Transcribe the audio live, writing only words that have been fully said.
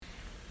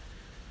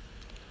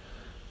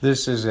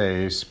This is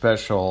a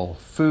special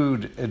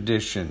food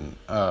edition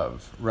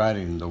of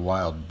Riding the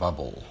Wild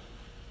Bubble.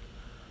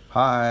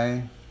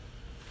 Hi,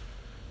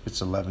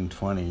 it's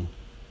 11:20,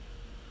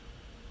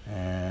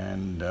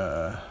 and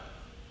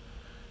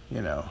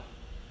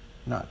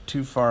not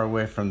too far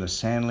away from the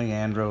San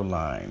Leandro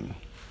line.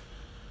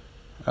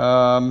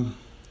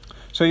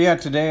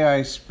 Today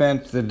I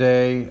spent the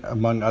day,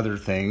 among other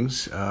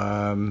things,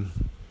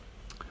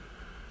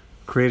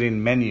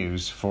 creating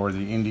menus for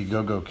the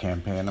Indiegogo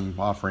campaign. I'm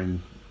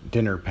offering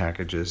dinner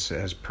packages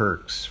as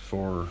perks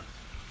for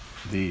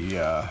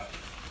the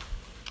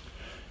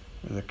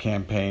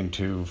campaign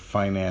to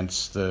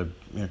finance the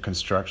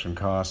construction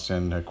costs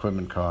and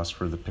equipment costs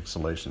for the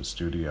pixelation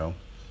studio,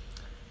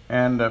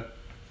 and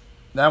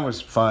that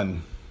was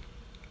fun.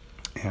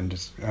 And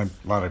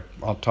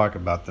I'll talk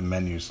about the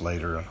menus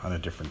later on a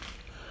different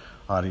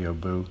audio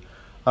boo.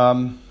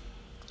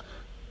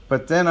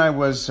 But then I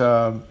was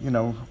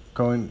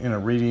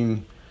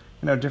reading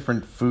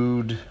different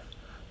food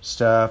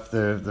stuff,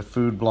 the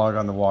food blog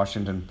on the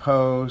Washington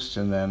Post,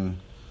 and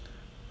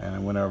I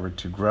went over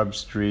to Grub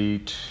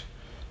Street,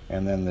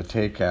 and then the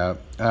Takeout.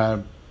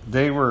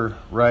 They were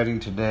writing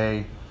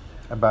today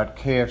about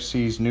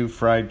KFC's new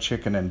fried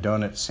chicken and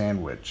donut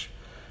sandwich,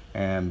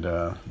 and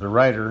the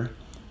writer,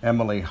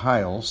 Emily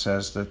Heil,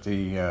 says that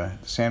the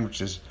sandwich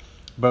is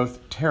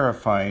both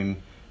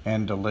terrifying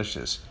and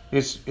delicious.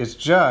 It's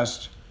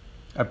just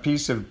a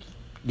piece of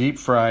deep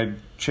fried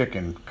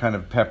chicken, kind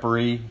of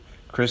peppery,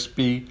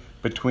 crispy,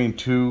 between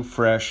two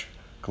fresh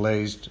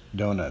glazed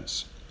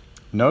donuts.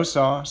 No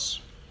sauce,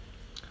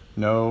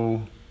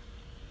 nothing,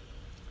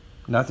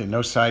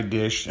 no side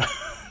dish.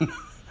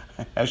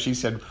 As she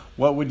said,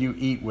 what would you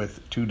eat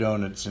with two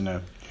donuts in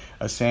a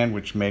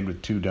sandwich made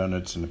with two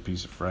donuts and a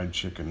piece of fried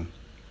chicken?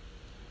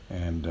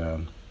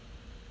 And,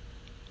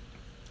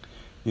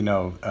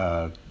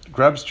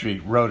 Grub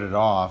Street wrote it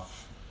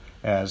off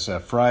as a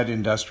fried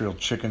industrial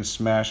chicken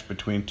smashed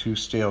between two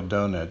stale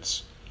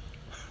donuts.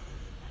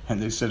 And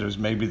they said it was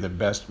maybe the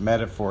best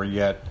metaphor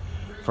yet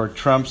for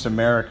Trump's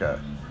America.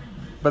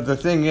 But the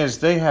thing is,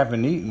 they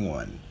haven't eaten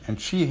one,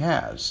 and she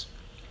has.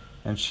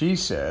 And she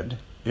said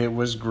it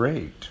was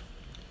great,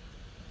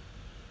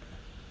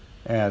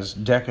 as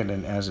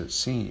decadent as it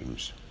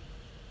seems.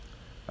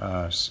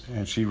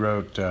 And she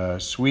wrote,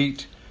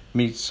 sweet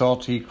meets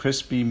salty,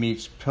 crispy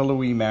meets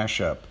pillowy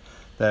mashup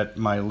that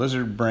my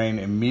lizard brain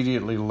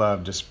immediately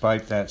loved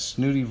despite that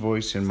snooty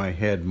voice in my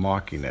head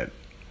mocking it.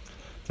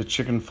 The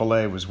chicken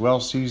fillet was well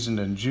seasoned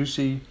and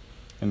juicy,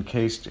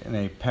 encased in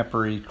a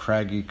peppery,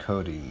 craggy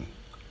coating.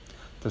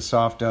 The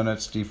soft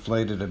donuts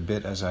deflated a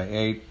bit as I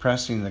ate,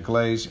 pressing the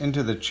glaze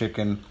into the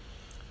chicken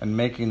and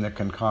making the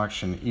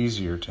concoction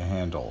easier to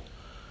handle,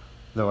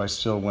 though I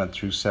still went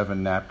through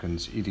 7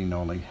 napkins eating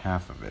only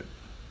half of it.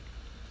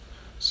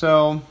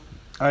 So,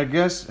 I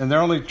guess, and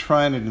they're only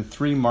trying it in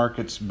 3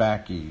 markets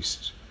back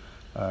east.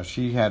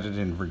 She had it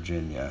in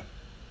Virginia.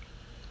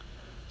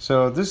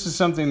 So this is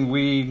something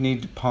we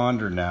need to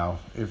ponder now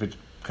if it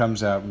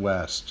comes out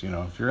west.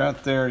 If you're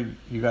out there,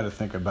 you got to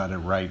think about it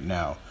right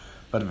now.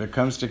 But if it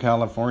comes to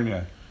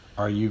California,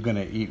 are you going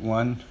to eat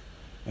one?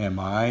 Am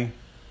I?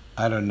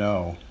 I don't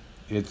know.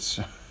 It's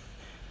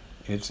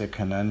a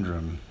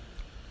conundrum.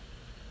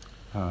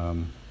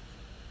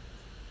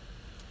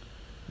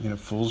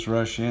 Fools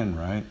rush in,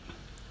 right?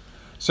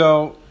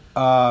 So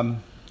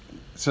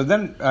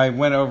then I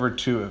went over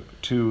to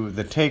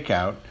the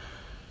Takeout,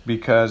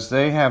 because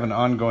they have an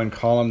ongoing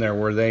column there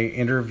where they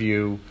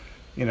interview,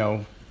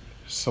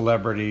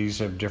 celebrities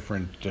of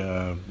different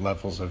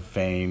levels of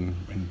fame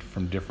and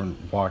from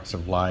different walks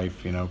of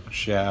life,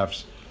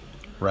 chefs,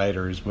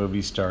 writers,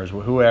 movie stars,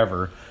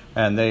 whoever,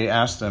 and they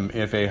ask them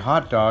if a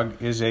hot dog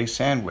is a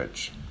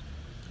sandwich.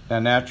 Now,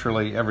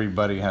 naturally,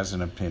 everybody has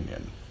an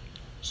opinion.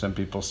 Some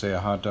people say a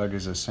hot dog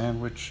is a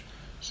sandwich.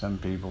 Some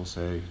people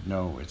say,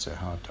 no, it's a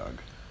hot dog.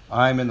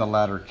 I'm in the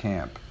latter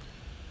camp.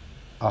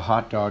 A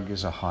hot dog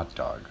is a hot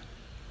dog.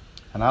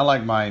 And I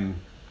like mine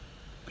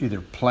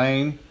either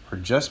plain or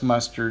just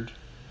mustard,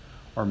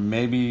 or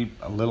maybe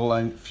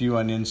few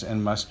onions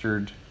and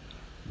mustard,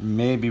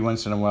 maybe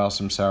once in a while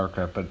some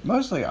sauerkraut, but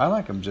mostly I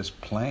like them just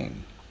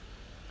plain.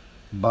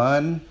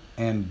 Bun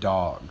and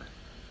dog.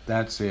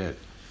 That's it.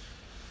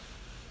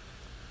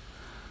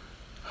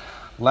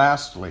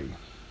 Lastly,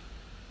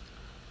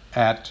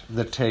 at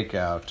the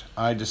Takeout,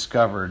 I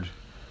discovered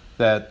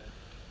that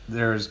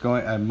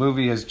a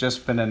movie has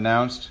just been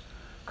announced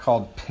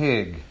called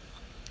Pig,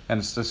 and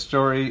it's the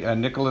story.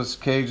 Nicolas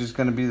Cage is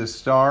going to be the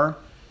star,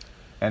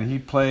 and he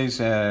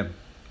plays a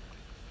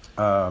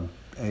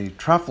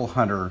truffle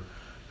hunter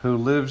who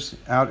lives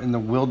out in the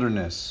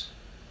wilderness.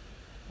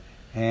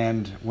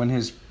 And when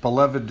his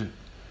beloved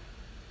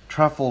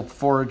truffle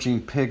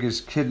foraging pig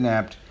is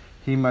kidnapped,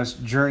 he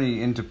must journey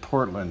into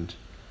Portland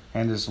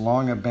and his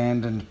long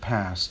abandoned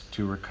past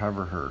to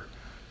recover her.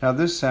 Now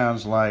this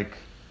sounds like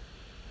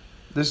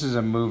this is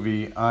a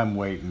movie I'm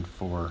waiting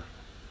for.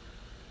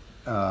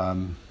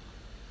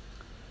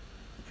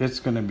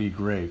 It's going to be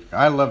great.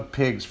 I love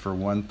pigs for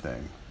one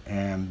thing,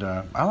 and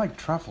I like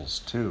truffles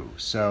too.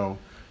 So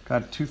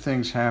Got two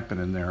things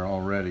happening there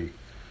already.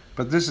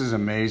 But this is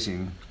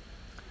amazing.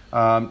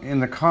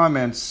 In the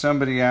comments,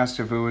 somebody asked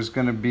if it was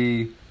going to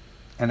be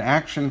an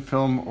action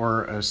film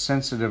or a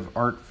sensitive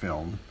art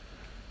film.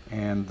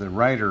 And the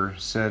writer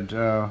said,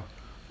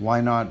 why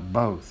not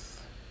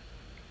both?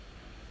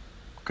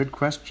 Good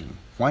question.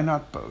 Why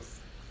not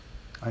both?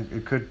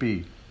 It could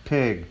be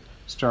Pig,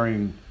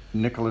 starring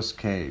Nicolas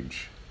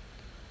Cage.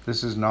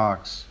 This is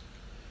Knox,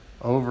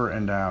 over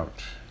and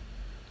out.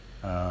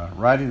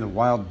 Riding the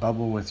wild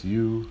bubble with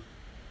you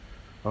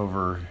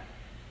over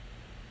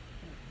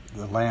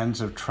the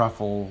lands of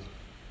truffle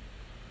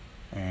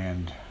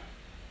and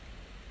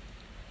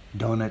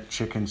donut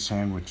chicken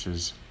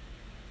sandwiches,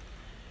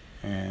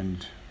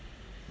 and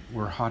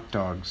where hot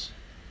dogs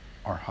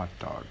are hot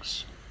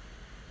dogs.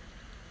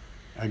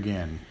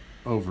 Again,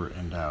 over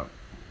and out.